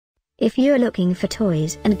If you're looking for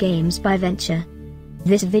toys and games by Ventura,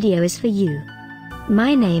 this video is for you.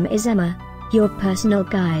 My name is Emma, your personal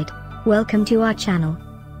guide. Welcome to our channel.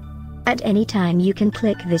 At any time you can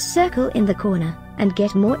click this circle in the corner, and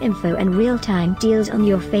get more info and real-time deals on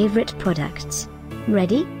your favorite products.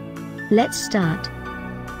 Ready? Let's start.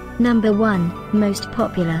 Number 1, Most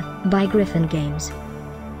Popular, by Gryphon Games.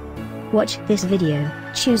 Watch this video,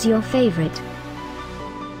 choose your favorite.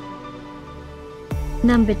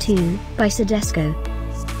 Number 2, by Soedesco.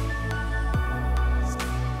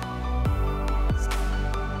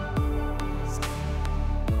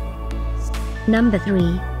 Number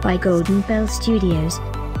 3, by Golden Bell Studios.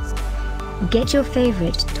 Get your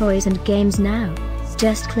favorite toys and games now.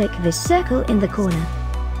 Just click this circle in the corner.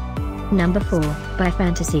 Number 4, by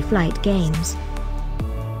Fantasy Flight Games.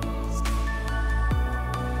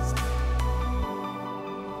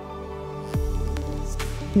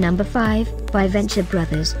 Number 5, by Venture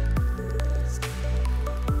Brothers.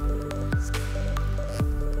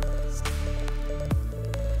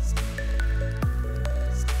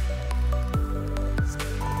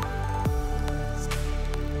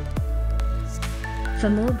 For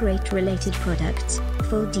more great related products,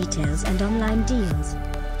 full details and online deals,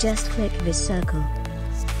 just click this circle.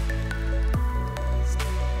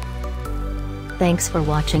 Thanks for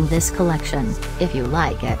watching this collection. If you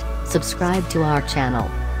like it, subscribe to our channel.